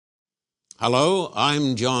Hello,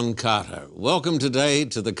 I'm John Carter. Welcome today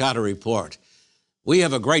to the Carter Report. We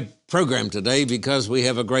have a great program today because we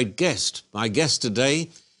have a great guest. My guest today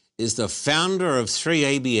is the founder of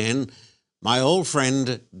 3ABN, my old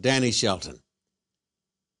friend, Danny Shelton.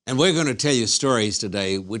 And we're going to tell you stories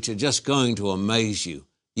today which are just going to amaze you.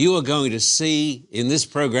 You are going to see in this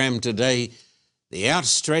program today the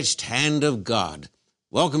outstretched hand of God.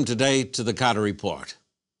 Welcome today to the Carter Report.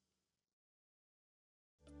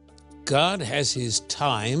 God has His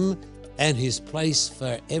time and His place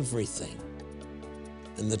for everything.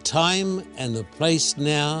 And the time and the place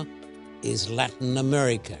now is Latin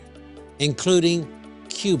America, including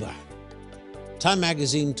Cuba. Time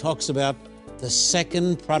magazine talks about the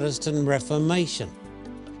Second Protestant Reformation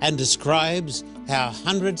and describes how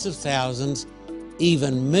hundreds of thousands,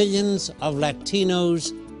 even millions of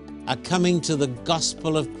Latinos are coming to the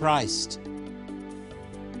gospel of Christ.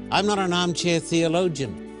 I'm not an armchair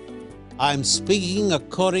theologian. I'm speaking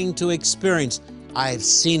according to experience. I've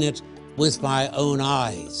seen it with my own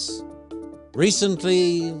eyes.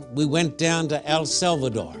 Recently, we went down to El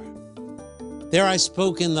Salvador. There I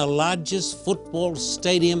spoke in the largest football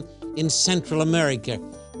stadium in Central America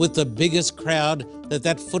with the biggest crowd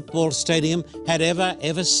that football stadium had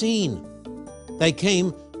ever seen. They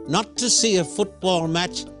came not to see a football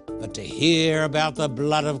match, but to hear about the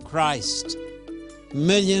blood of Christ.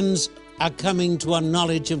 Millions are coming to a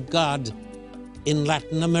knowledge of God in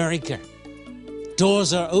Latin America.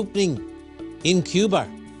 Doors are opening in Cuba.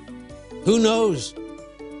 Who knows?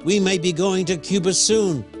 We may be going to Cuba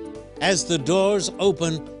soon. As the doors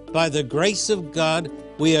open, by the grace of God,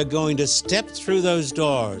 we are going to step through those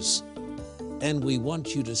doors. And we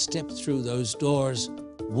want you to step through those doors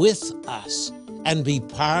with us and be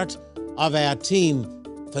part of our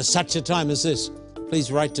team for such a time as this.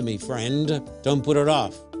 Please write to me, friend. Don't put it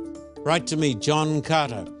off. Write to me, John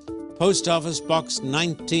Carter, Post Office Box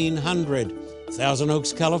 1900, Thousand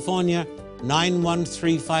Oaks, California,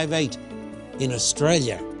 91358. In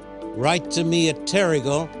Australia, write to me at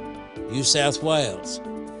Terrigal, New South Wales.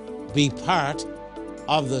 Be part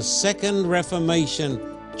of the Second Reformation.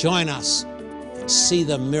 Join us and see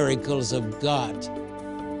the miracles of God.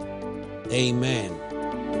 Amen.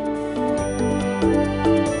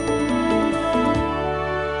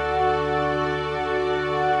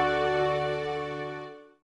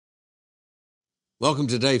 Welcome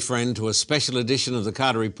today, friend, to a special edition of the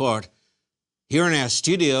Carter Report. Here in our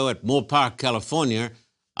studio at Moore Park, California,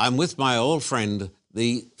 I'm with my old friend,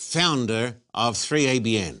 the founder of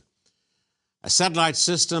 3ABN, a satellite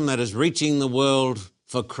system that is reaching the world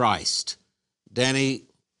for Christ. Danny,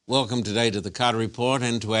 welcome today to the Carter Report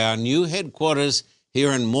and to our new headquarters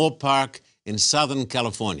here in Moore Park in Southern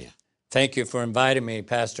California. Thank you for inviting me,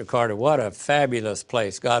 Pastor Carter. What a fabulous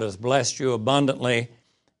place. God has blessed you abundantly.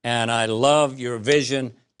 And I love your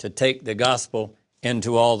vision to take the gospel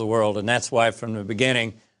into all the world. And that's why from the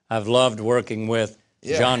beginning, I've loved working with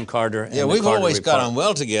John Carter and the we've Carter always Report. got on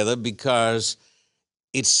well together because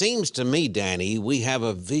it seems to me, Danny, we have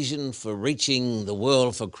a vision for reaching the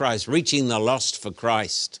world for Christ, reaching the lost for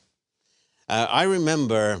Christ. I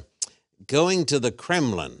remember going to the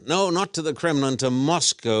Kremlin. No, not to the Kremlin, to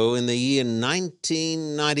Moscow in the year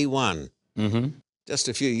 1991. Mm-hmm. Just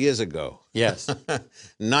a few years ago. Yes.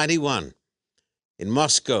 91 in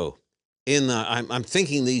Moscow. I'm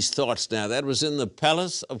thinking these thoughts now. That was in the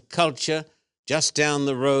Palace of Culture just down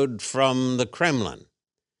the road from the Kremlin.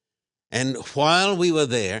 And while we were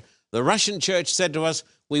there, the Russian church said to us,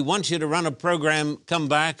 we want you to run a program, come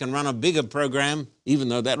back and run a bigger program, even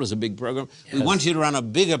though that was a big program. Yes. We want you to run a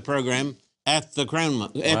bigger program at the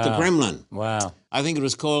Kremlin. The Kremlin. Wow. I think it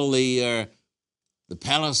was called the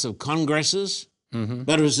Palace of Congresses. Mm-hmm.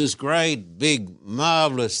 But it was this great, big,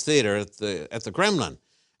 marvelous theater at the Kremlin.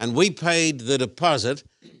 And we paid the deposit,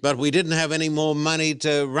 but we didn't have any more money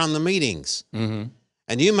to run the meetings. Mm-hmm.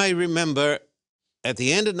 And you may remember at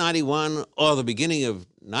the end of 91 or the beginning of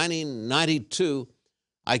 1992,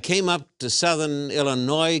 I came up to Southern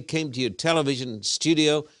Illinois, came to your television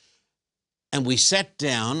studio, and we sat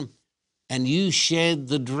down and you shared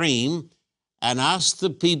the dream and asked the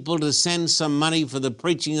people to send some money for the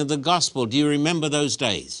preaching of the gospel. Do you remember those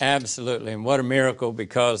days? Absolutely, and what a miracle,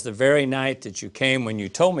 because the very night that you came, when you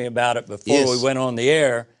told me about it before we went on the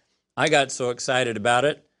air, I got so excited about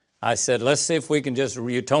it. I said, let's see if we can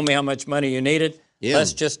you told me how much money you needed. Yeah.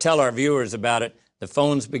 Let's just tell our viewers about it. The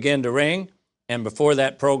phones began to ring, and before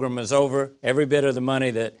that program was over, every bit of the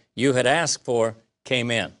money that you had asked for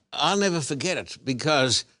came in. I'll never forget it,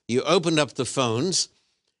 because you opened up the phones,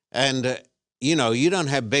 and you know, you don't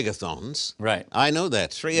have begathons. Right. I know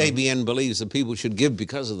that. 3ABN believes that people should give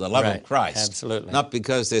because of the love of Christ. Absolutely. Not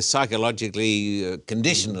because they're psychologically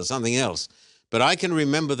conditioned or something else. But I can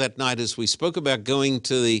remember that night as we spoke about going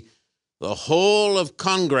to the Hall of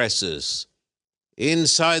Congresses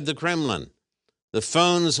inside the Kremlin. The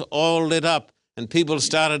phones all lit up, and people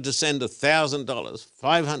started to send $1,000,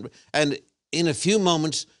 $500, and in a few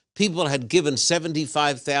moments, people had given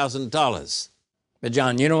 $75,000. But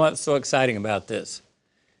John, you know what's so exciting about this?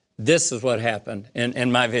 This is what happened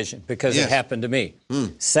in my vision, because it happened to me.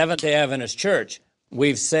 Seventh-day Adventist Church,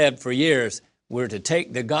 we've said for years, we're to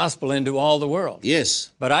take the gospel into all the world.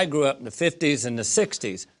 Yes. But I grew up in the 50s and the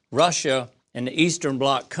 60s. Russia and the Eastern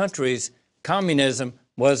Bloc countries, communism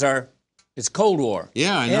was it's Cold War.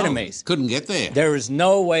 Yeah, I know. Enemies. Couldn't get there. There was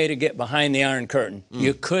no way to get behind the Iron Curtain.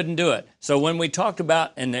 You couldn't do it. So when we talked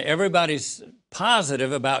about, and everybody's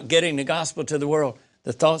positive about getting the gospel to the world,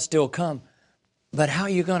 the thoughts still come, but how are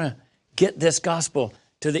you going to get this gospel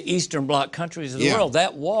to the Eastern Bloc countries of the world?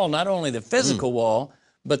 That wall, not only the physical wall,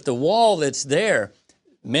 but the wall that's there,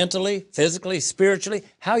 mentally, physically, spiritually,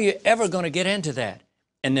 how are you ever going to get into that?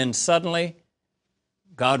 And then suddenly,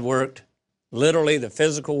 God worked. Literally, the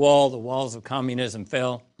physical wall, the walls of communism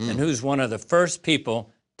fell. And who's one of the first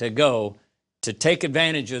people to go to take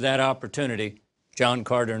advantage of that opportunity? John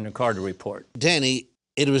Carter and the Carter Report. Danny,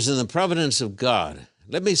 it was in the providence of God.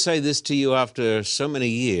 Let me say this to you after so many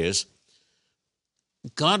years.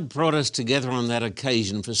 God brought us together on that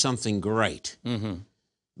occasion for something great.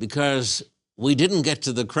 Because we didn't get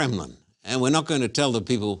to the Kremlin. And we're not going to tell the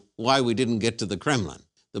people why we didn't get to the Kremlin.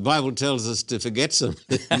 The Bible tells us to forget some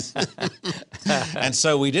things. And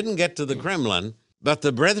so we didn't get to the Kremlin, but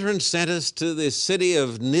the brethren sent us to the city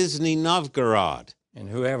of Nizhny Novgorod. And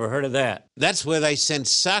who ever heard of that? That's where they sent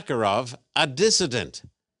Sakharov, a dissident.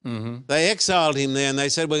 They exiled him there, and they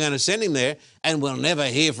said, we're going to send him there, and we'll never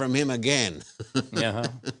hear from him again.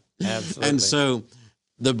 Absolutely. And so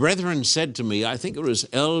the brethren said to me, I think it was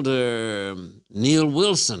Elder Neil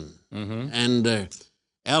Wilson and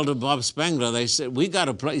Elder Bob Spangler, they said, we got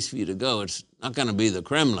a place for you to go. It's not going to be the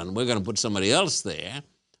Kremlin. We're going to put somebody else there.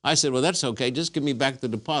 I said, well, that's okay. Just give me back the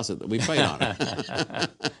deposit that we paid on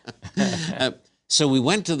it. So we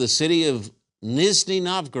went to the city of Nizhny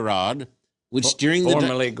Novgorod, which during the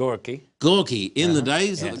formerly Gorky. Gorky. In the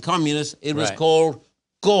days of the communists, it was called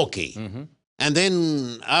Gorky. And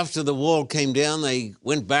then after the wall came down, they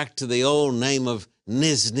went back to the old name of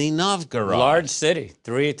Nizhny Novgorod. Large city,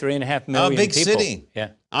 3.5 million a big people. City. Yeah.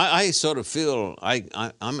 I sort of feel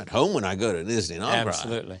I'm at home when I go to Nizhny Novgorod.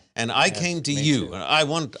 Absolutely. And I came to you. Too. I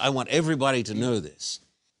want everybody to know this.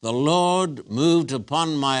 The Lord moved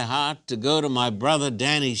upon my heart to go to my brother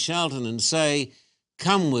Danny Shelton and say,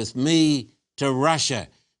 come with me to Russia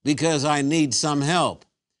because I need some help.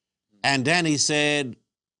 And Danny said,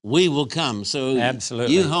 we will come. So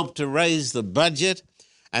absolutely. You helped to raise the budget,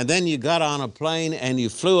 and then you got on a plane and you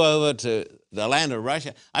flew over to the land of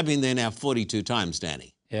Russia. I've been there now 42 times,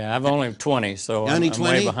 Danny. Yeah, I've only 20, so I'm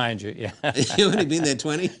way behind you. Yeah. You've only been there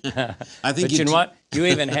 20? I think but you know what? You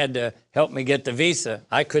even had to help me get the visa.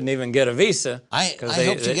 I couldn't even get a visa. I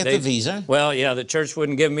helped you get the visa? Well, yeah, the church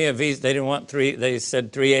wouldn't give me a visa. They didn't want they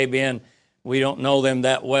said 3ABN, we don't know them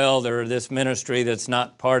that well. They're this ministry that's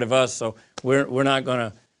not part of us, so we're not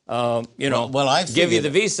going to give you the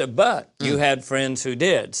visa, but you had friends who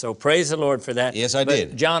did. So praise the Lord for that. Yes, I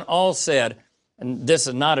did. John all said, and this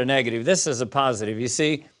is not a negative, this is a positive. You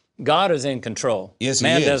see, God is in control. Yes, He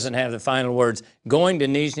Man is. doesn't have the final words. Going to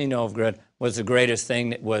Nizhny Novgorod was the greatest thing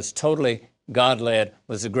that was totally God-led,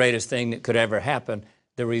 was the greatest thing that could ever happen.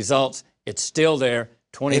 The results, it's still there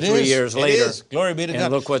 23 years later. It is. Glory be to God.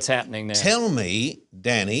 And look what's happening there. Tell me,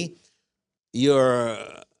 Danny, your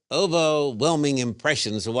overwhelming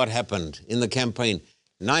impressions of what happened in the campaign.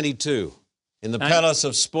 92, in the Palace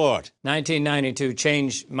of Sport. 1992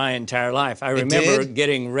 changed my entire life. I remember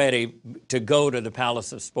getting ready to go to the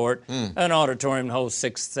Palace of Sport, an auditorium that holds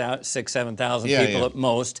 7,000 people at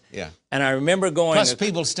most. Yeah. And I remember going... Plus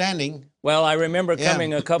people standing. Well, I remember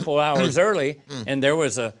coming a couple hours early, and there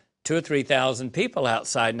was 2,000 or 3,000 people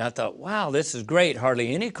outside, and I thought, wow, this is great,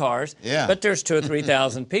 hardly any cars, but there's 2,000 or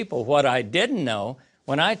 3,000 people. What I didn't know,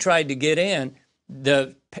 when I tried to get in,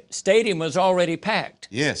 the stadium was already packed.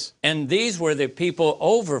 Yes. And these were the people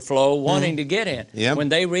overflow wanting to get in. Yep. When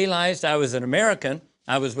they realized I was an American,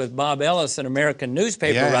 I was with Bob Ellis, an American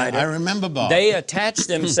newspaper writer. I remember Bob. They attached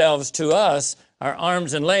themselves to us, our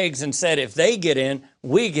arms and legs, and said, if they get in,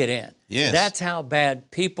 we get in. Yes. That's how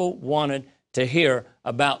bad people wanted to hear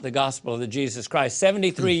about the gospel of the Jesus Christ.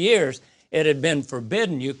 73 years, it had been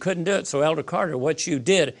forbidden. You couldn't do it. So, Elder Carter, what you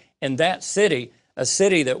did in that city, a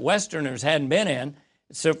city that Westerners hadn't been in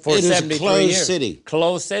for It was 73 a closed years. city.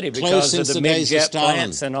 Closed city because Closed of since the the days of mid-jet Stalin.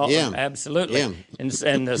 plants and all. Yeah. Absolutely. Yeah.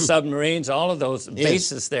 And the submarines, all of those Yes.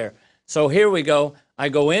 bases there. So here we go. I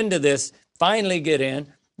go into this, finally get in.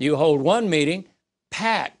 You hold one meeting,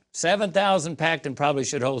 packed, 7,000 packed, and probably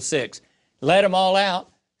should hold 6. Let them all out.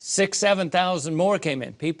 6,000, 7,000 more came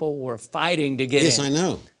in. People were fighting to get in. Yes, I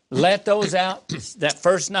know. Let those out. That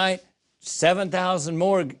first night, 7,000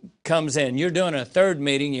 more comes in. You're doing a third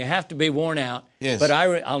meeting. You have to be worn out. Yes. But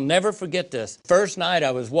I'll never forget this. First night,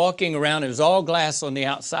 I was walking around. It was all glass on the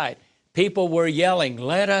outside. People were yelling,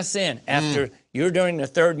 "Let us in." After you're doing the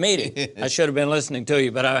third meeting. I should have been listening to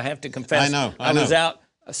you, but I have to confess. I was out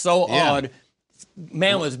so awed.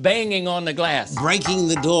 Man was banging on the glass. Breaking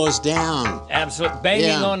the doors down. Absolutely.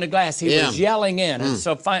 Banging on the glass. He was yelling in. And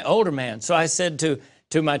so older man. So I said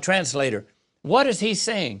to my translator, "What is he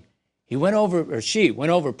saying?" He went over, or she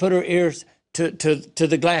went over, put her ears to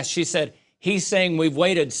the glass. She said, "He's saying we've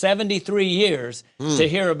waited 73 years to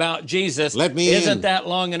hear about Jesus. Let me Isn't in. that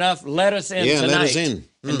long enough? Let us in tonight." Let us in.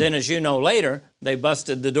 And then, as you know, later, they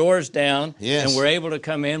busted the doors down and were able to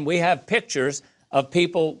come in. We have pictures of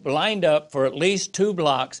people lined up for at least 2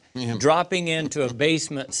 blocks, dropping into a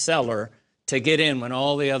basement cellar to get in when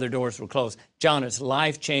all the other doors were closed. John, it's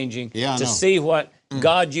life-changing to see what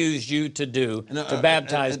God used you to do to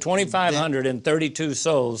baptize 2,532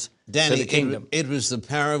 souls to the kingdom. It was the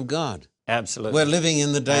power of God. Absolutely. We're living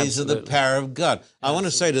in the days of the power of God. I want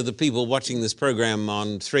to say to the people watching this program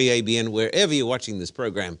on 3ABN, wherever you're watching this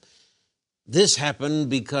program, this happened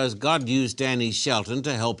because God used Danny Shelton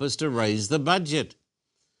to help us to raise the budget.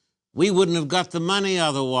 We wouldn't have got the money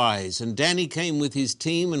otherwise. And Danny came with his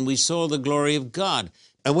team and we saw the glory of God.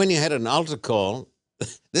 And when you had an altar call,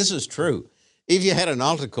 this is true. If you had an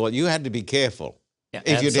altar call, you had to be careful.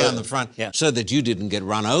 If you're down the front, so that you didn't get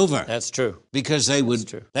run over. That's true. Because they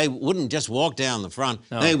wouldn't just walk down the front.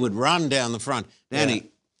 No. They would run down the front. Danny,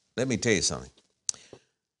 let me tell you something.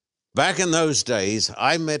 Back in those days,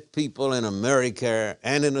 I met people in America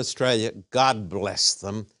and in Australia, God bless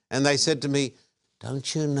them, and they said to me,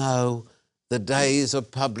 "Don't you know the days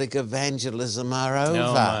of public evangelism are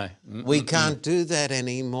over? We can't do that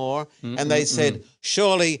anymore." And they said,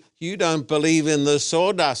 "Surely you don't believe in the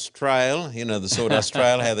sawdust trail." You know, the sawdust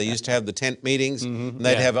trail, how they used to have the tent meetings, and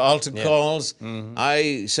they'd have altar calls.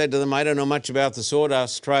 I said to them, "I don't know much about the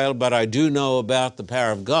sawdust trail, but I do know about the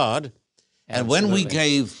power of God." And when we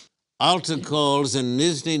gave altar calls in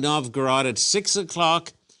Nizhny Novgorod at 6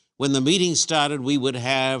 o'clock, when the meeting started, we would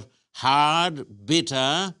have hard,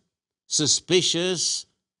 bitter, suspicious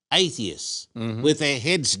atheists with their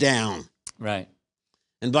heads down. Right.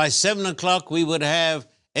 And by 7 o'clock, we would have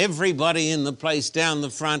everybody in the place down the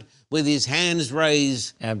front with his hands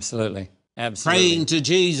raised. Absolutely. Praying to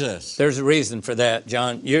Jesus. There's a reason for that,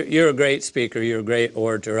 John. You're a great speaker. You're a great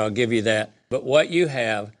orator. I'll give you that. But what you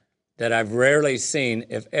have that I've rarely seen,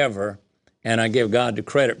 if ever, and I give God the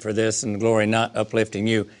credit for this and glory, not uplifting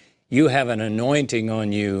you, you have an anointing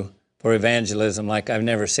on you for evangelism like I've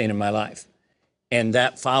never seen in my life. And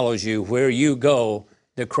that follows you. Where you go,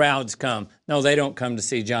 the crowds come. No, they don't come to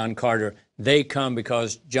see John Carter. They come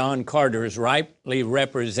because John Carter is rightly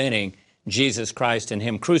representing Jesus Christ and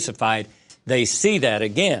Him crucified. They see that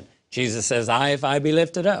again. Jesus says, if I be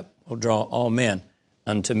lifted up, will draw all men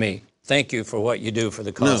unto me. Thank you for what you do for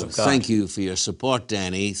the cause of God. Thank you for your support,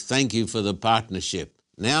 Danny. Thank you for the partnership.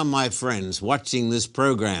 Now, my friends watching this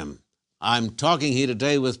program, I'm talking here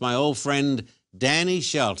today with my old friend, Danny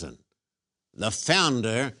Shelton, the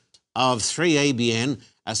founder of 3ABN,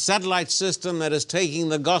 a satellite system that is taking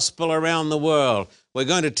the gospel around the world. We're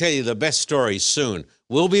going to tell you the best stories soon.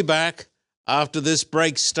 We'll be back after this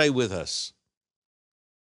break. Stay with us.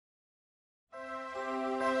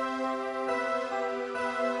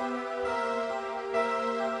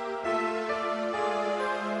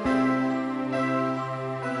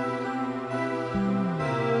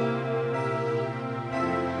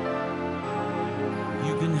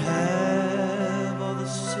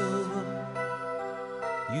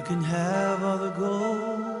 You can have all the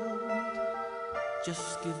gold,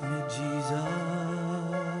 just give me Jesus.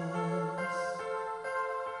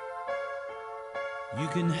 You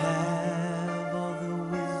can have all the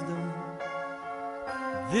wisdom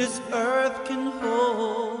this earth can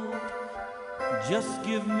hold, just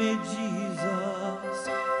give me Jesus.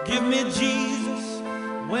 Give me Jesus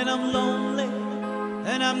when I'm lonely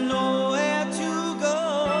and I'm nowhere to go.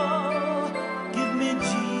 Give me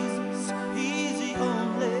Jesus, He's the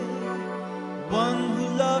only one who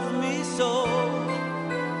loves me so.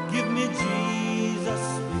 Give me Jesus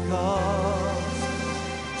because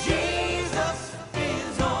Jesus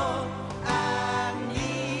is all I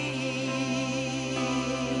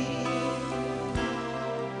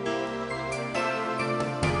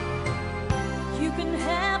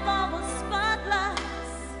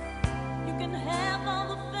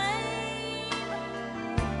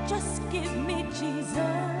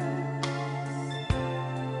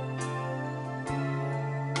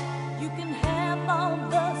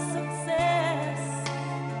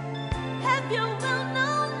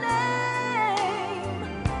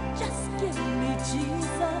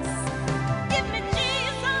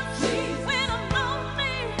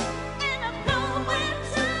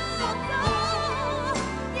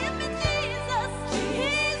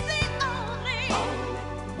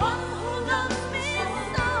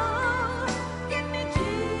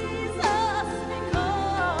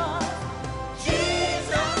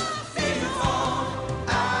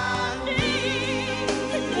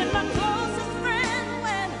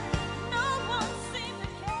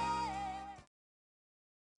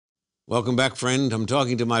Welcome back, friend. I'm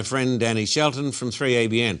talking to my friend Danny Shelton from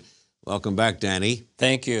 3ABN. Welcome back, Danny.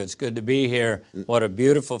 Thank you. It's good to be here. What a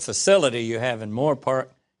beautiful facility you have in Moore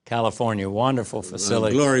Park, California. Wonderful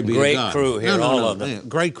facility. Glory be great to God. crew here, all of them. Yeah.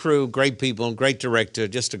 Great crew, great people, great director,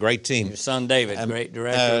 just a great team. Your son David, great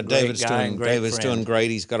director, great guy, and great David's friend. doing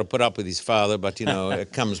great. He's got to put up with his father, but you know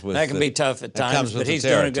it comes with that can be tough at times, but he's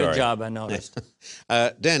doing a good job, I noticed.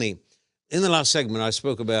 Danny, in the last segment, I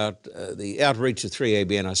spoke about the outreach of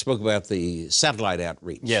 3ABN. I spoke about the satellite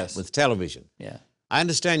outreach with television. Yeah. I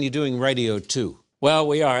understand you're doing radio too. Well,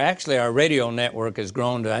 we are. Actually, our radio network has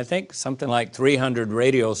grown to, I think, something like 300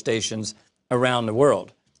 radio stations around the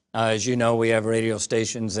world. As you know, we have radio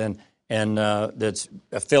stations and that's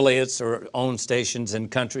affiliates or own stations in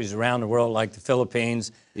countries around the world, like the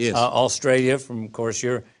Philippines, Australia, from, of course,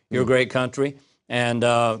 your great country, and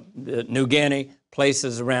New Guinea,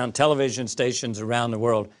 places around, television stations around the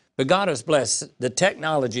world. But God has blessed. The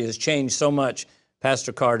technology has changed so much,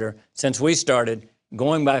 Pastor Carter, since we started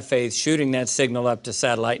going by faith, shooting that signal up to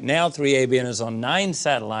satellite. Now 3ABN is on 9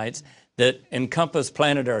 satellites that encompass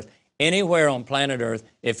planet Earth. Anywhere on planet Earth,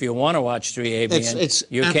 if you want to watch 3ABN,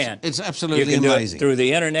 you can. It's absolutely amazing. You can amazing. do it through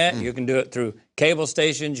the internet. You can do it through cable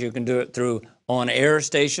stations. You can do it through on-air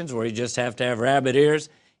stations where you just have to have rabbit ears.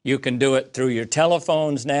 You can do it through your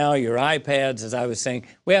telephones now, your iPads, as I was saying.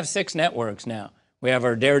 We have 6 networks now. We have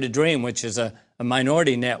our Dare to Dream, which is a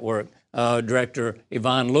minority network. Director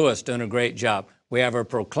Yvonne Lewis doing a great job. We have our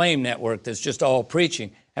Proclaim network that's just all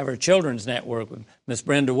preaching. Have our children's network with Miss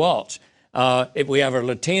Brenda Walsh. We have our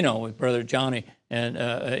Latino with Brother Johnny and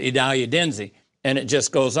Idalia Denzi. And it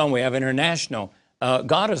just goes on. We have international.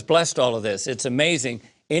 God has blessed all of this. It's amazing.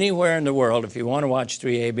 Anywhere in the world, if you want to watch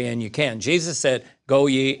 3ABN, you can. Jesus said, go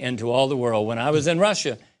ye into all the world. When I was in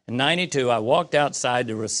Russia in '92, I walked outside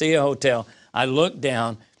the Rossiya Hotel. I looked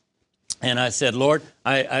down and I said, Lord,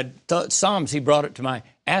 I thought Psalms, he brought it to my,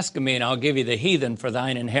 ask of me and I'll give you the heathen for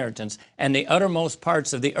thine inheritance and the uttermost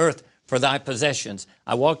parts of the earth for thy possessions.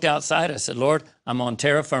 I walked outside. I said, Lord, I'm on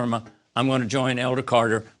terra firma. I'm going to join Elder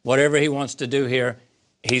Carter. Whatever he wants to do here,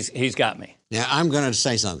 he's got me. Now, I'm going to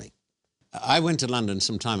say something. I went to London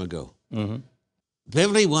some time ago.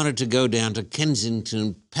 Beverly wanted to go down to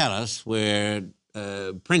Kensington Palace where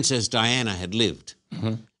Princess Diana had lived.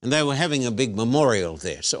 And they were having a big memorial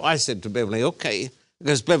there. So I said to Beverly, okay,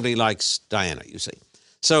 because Beverly likes Diana, you see.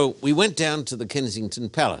 So we went down to the Kensington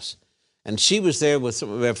Palace. And she was there with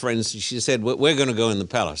some of her friends. And she said, we're going to go in the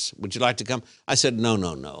palace. Would you like to come? I said, no.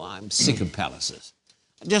 I'm sick of palaces.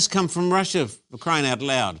 I just come from Russia, for crying out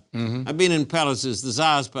loud. I've been in palaces, the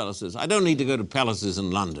Tsar's palaces. I don't need to go to palaces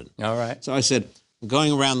in London. All right. So I said, I'm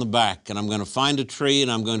going around the back, and I'm going to find a tree,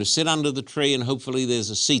 and I'm going to sit under the tree, and hopefully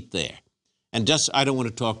there's a seat there. And I don't want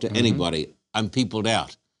to talk to anybody. I'm peopled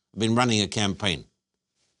out. I've been running a campaign.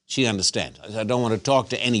 She understands. I said, I don't want to talk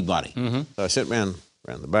to anybody. So I sat around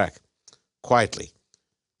the back, quietly.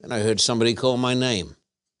 Then I heard somebody call my name.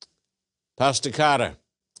 Pastor Carter.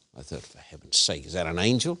 I thought, for heaven's sake, is that an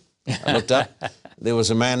angel? I looked up. There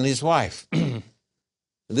was a man and his wife.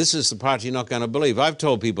 This is the part you're not going to believe. I've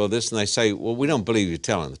told people this, and they say, well, we don't believe you're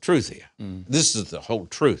telling the truth here. This is the whole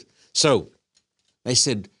truth. So they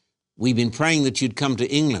said, we've been praying that you'd come to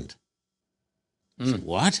England. I said,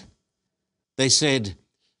 what? They said,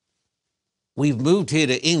 we've moved here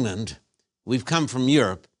to England. We've come from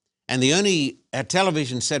Europe. And our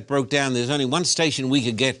television set broke down. There's only one station we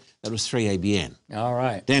could get. That was 3ABN. All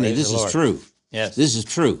right. Danny, this is true. Yes. This is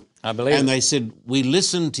true. I believe And it. they said, we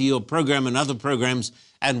listened to your program and other programs,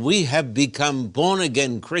 and we have become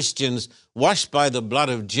born-again Christians, washed by the blood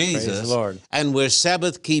of Jesus. Praise the Lord. And we're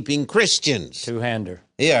Sabbath-keeping Christians. Two-hander.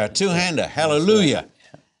 Yeah, two-hander. Hallelujah. Right.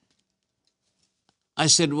 Yeah. I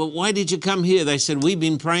said, well, why did you come here? They said, we've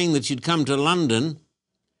been praying that you'd come to London.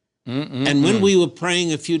 And when we were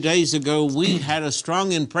praying a few days ago, we had a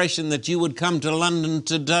strong impression that you would come to London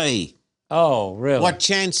today. Oh, really? What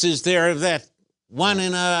chance is there of that? 1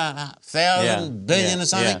 in 1,000 billion or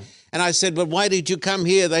something? Yeah. And I said, but why did you come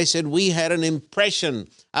here? They said, we had an impression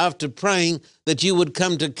after praying that you would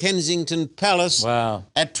come to Kensington Palace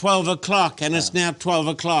at 12 o'clock, and it's now 12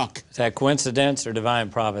 o'clock. Is that coincidence or divine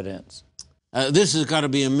providence? This has got to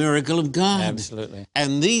be a miracle of God. Absolutely.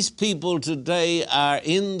 And these people today are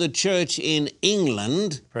in the church in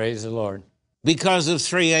England. Praise the Lord. Because of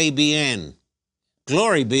 3ABN.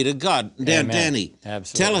 Glory be to God. Now, Danny,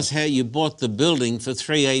 Absolutely. Tell us how you bought the building for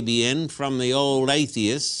 3ABN from the old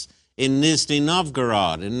atheists in Nizhny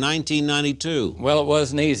Novgorod in 1992. Well, it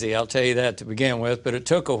wasn't easy, I'll tell you that to begin with, but it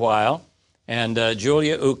took a while. And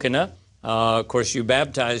Julia Ukina, of course, you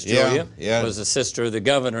baptized Julia, was the sister of the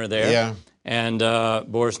governor there. And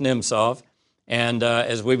Boris Nemtsov. And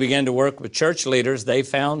as we began to work with church leaders, they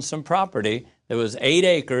found some property. There was 8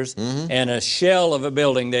 acres and a shell of a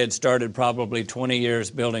building they had started probably 20 years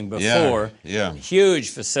building before. Huge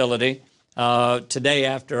facility. Today,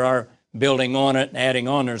 after our building on it and adding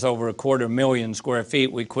on, there's over 250,000 square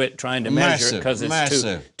feet. We quit trying to measure it because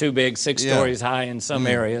it's too big, 6 stories high in some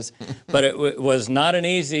areas. But it was not an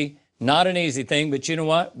easy thing. But you know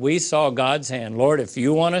what? We saw God's hand. Lord, if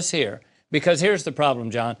you want us here, because here's the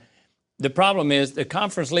problem, John. The problem is the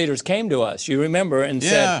conference leaders came to us, you remember, and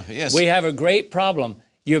said, we have a great problem.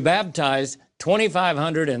 You baptized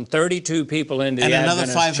 2,532 people into the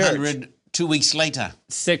Adventist church. And another 500 2 weeks later.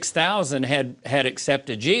 6,000 had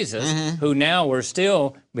accepted Jesus, who now were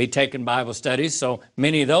still be taking Bible studies, so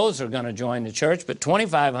many of those are going to join the church, but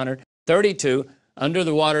 2,532 under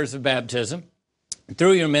the waters of baptism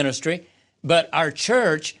through your ministry. But our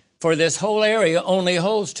church, for this whole area, only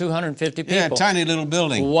holds 250 people. Yeah, a tiny little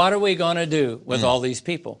building. What are we going to do with all these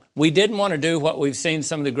people? We didn't want to do what we've seen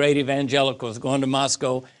some of the great evangelicals going to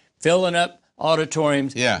Moscow, filling up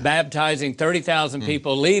auditoriums, baptizing 30,000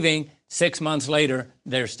 people, leaving. 6 months later,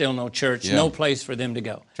 there's still no church, no place for them to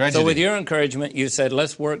go. Tragedy. So with your encouragement, you said,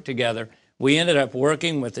 let's work together. We ended up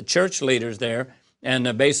working with the church leaders there, and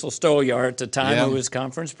Basil Stolyar at the time, who was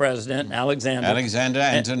conference president, Alexander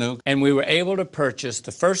and Tanuk. And we were able to purchase,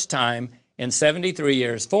 the first time in 73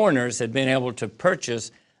 years, foreigners had been able to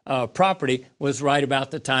purchase property, was right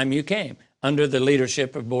about the time you came, under the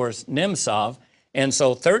leadership of Boris Nemtsov. And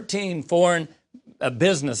so 13 foreign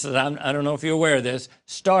businesses, I don't know if you're aware of this,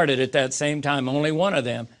 started at that same time. Only one of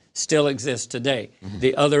them still exists today.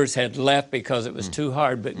 The others had left because it was too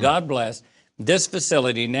hard. But God bless, this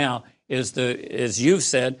facility now is as you've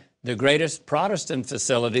said, the greatest Protestant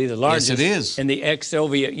facility, the largest in the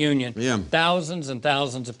ex-Soviet Union. Thousands and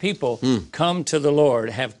thousands of people have come to the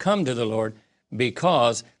Lord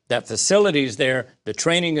because that facility is there, the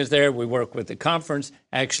training is there. We work with the conference,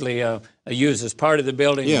 actually uses part of the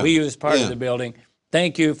building. We use part of the building.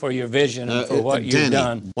 Thank you for your vision and for what you've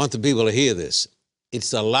done. I want the people to hear this.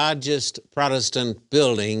 It's the largest Protestant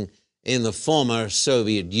building in the former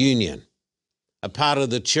Soviet Union, a part of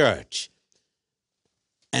the church.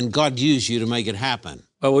 And God used you to make it happen.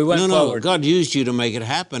 Well, we went forward. God used you to make it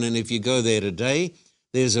happen. And if you go there today,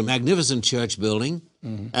 there's a magnificent church building,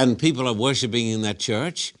 and people are worshiping in that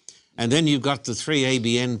church. And then you've got the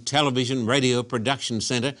 3ABN Television Radio Production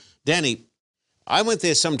Center. Danny, I went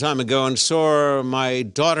there some time ago and saw my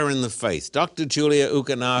daughter in the faith, Dr. Julia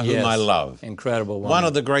Ukana, whom I love. Incredible woman. One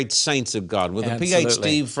of the great saints of God with a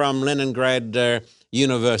PhD from Leningrad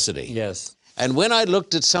University. Yes. And when I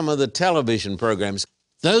looked at some of the television programs,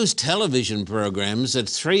 those television programs that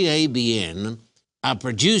 3ABN are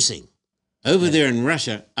producing over there in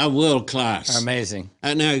Russia are world class. Are amazing.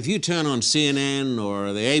 Now, if you turn on CNN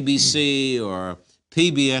or the ABC or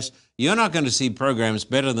PBS, you're not going to see programs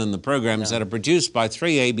better than the programs that are produced by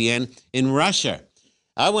 3ABN in Russia.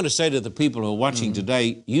 I want to say to the people who are watching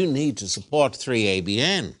today, you need to support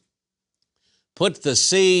 3ABN. Put the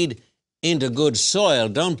seed into good soil.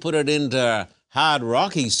 Don't put it into hard,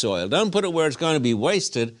 rocky soil. Don't put it where it's going to be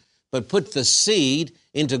wasted, but put the seed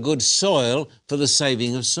into good soil for the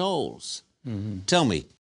saving of souls. Tell me,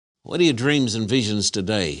 what are your dreams and visions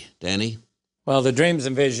today, Danny? Well, the dreams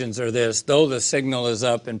and visions are this: though the signal is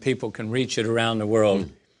up and people can reach it around the world,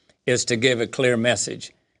 is to give a clear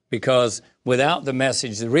message. Because without the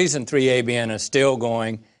message, the reason 3ABN is still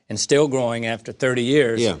going and still growing after 30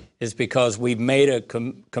 years is because we've made a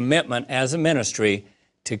commitment as a ministry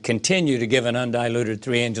to continue to give an undiluted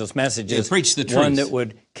three angels messages. Preach the truth. One that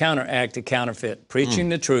would counteract the counterfeit. Preaching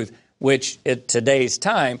the truth, which at today's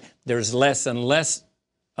time, there's less and less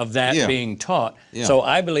of that being taught. So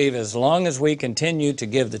I believe as long as we continue to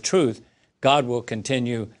give the truth, God will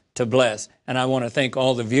continue to bless. And I want to thank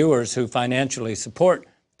all the viewers who financially support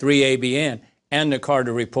 3ABN and the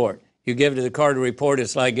Carter Report. You give to the Carter Report,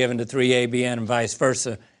 it's like giving to 3ABN and vice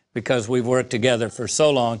versa, because we've worked together for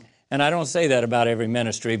so long. And I don't say that about every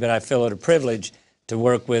ministry, but I feel it a privilege to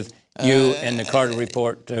work with you and the Carter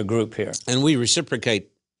Report group here. And we reciprocate.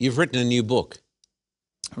 You've written a new book.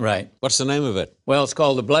 Right. What's the name of it? Well, it's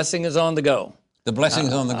called The Blessing is on the Go. The Blessing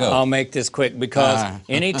is on the Go. I'll make this quick, because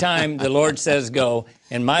anytime the Lord says go,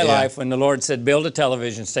 in my life, when the Lord said build a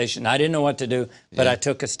television station, I didn't know what to do, but I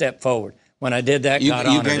took a step forward. When I did that, God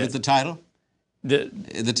honored it. You gave it the title?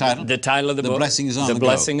 The title? The title of the book. The Blessing is on the Go. The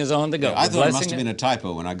Blessing is on the go. I thought it must have been a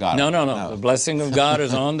typo when I got it. No. The blessing of God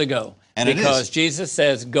is on the go. And it because is. Jesus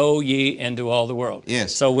says, "Go ye into all the world."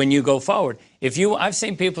 Yes. So when you go forward, I've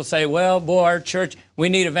seen people say, "Well, boy, our church, we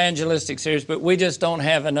need evangelistic series, but we just don't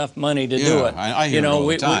have enough money to do it." I hear it all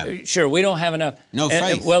the time. Sure, we don't have enough. No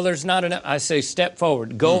faith. Well, there's not enough. I say, step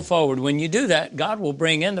forward, go forward. When you do that, God will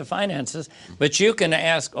bring in the finances, but you can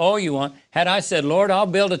ask all you want. Had I said, "Lord, I'll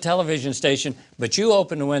build a television station, but you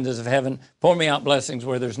open the windows of heaven, pour me out blessings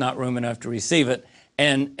where there's not room enough to receive it,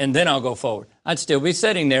 and then I'll go forward," I'd still be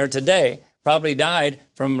sitting there today, probably died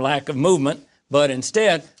from lack of movement. But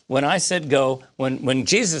instead, when I said go, when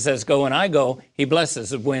Jesus says go and I go, he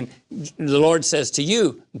blesses. When the Lord says to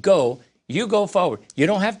you, go, you go forward. You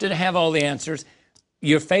don't have to have all the answers.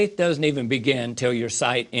 Your faith doesn't even begin till your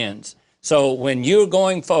sight ends. So when you're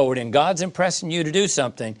going forward and God's impressing you to do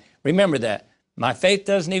something, remember that. My faith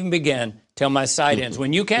doesn't even begin till my sight ends.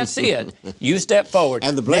 When you can't see it, you step forward.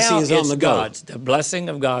 And the blessing is on the go. The blessing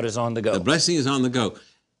of God is on the go. The blessing is on the go.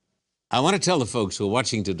 I want to tell the folks who are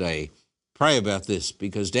watching today, pray about this,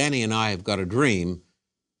 because Danny and I have got a dream.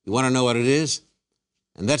 You want to know what it is?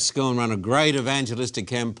 And that's to go and run a great evangelistic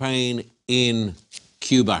campaign in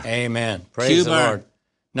Cuba. Amen. Praise Cuba, the Lord.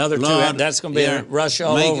 Another Lord, two, that's going to be a rush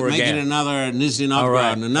all over make again. Make it another Nizhny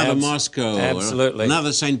Novgorod, right. another Moscow, Absolutely.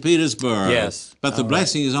 another St. Petersburg. Yes. But the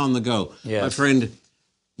blessing is on the go. Yes. My friend,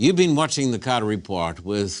 you've been watching the Carter Report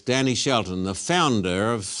with Danny Shelton, the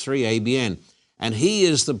founder of 3ABN. And he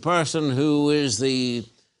is the person who is the,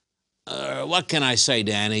 what can I say,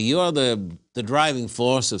 Danny? You're the driving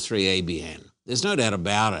force of 3ABN. There's no doubt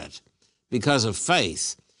about it, because of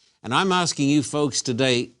faith. And I'm asking you folks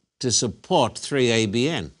today to support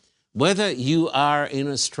 3ABN, whether you are in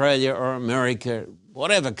Australia or America,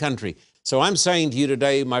 whatever country. So I'm saying to you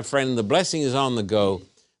today, my friend, the blessing is on the go.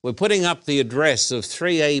 We're putting up the address of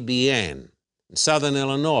 3ABN in Southern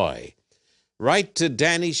Illinois. Write to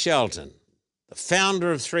Danny Shelton, the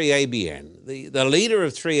founder of 3ABN, the leader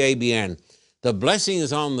of 3ABN. The blessing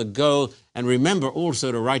is on the go. And remember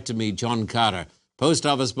also to write to me, John Carter, Post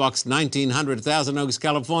Office Box 1900, Thousand Oaks,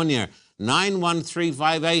 California,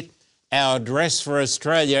 91358. Our address for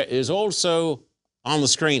Australia is also on the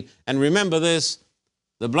screen. And remember this,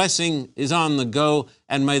 the blessing is on the go,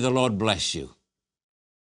 and may the Lord bless you.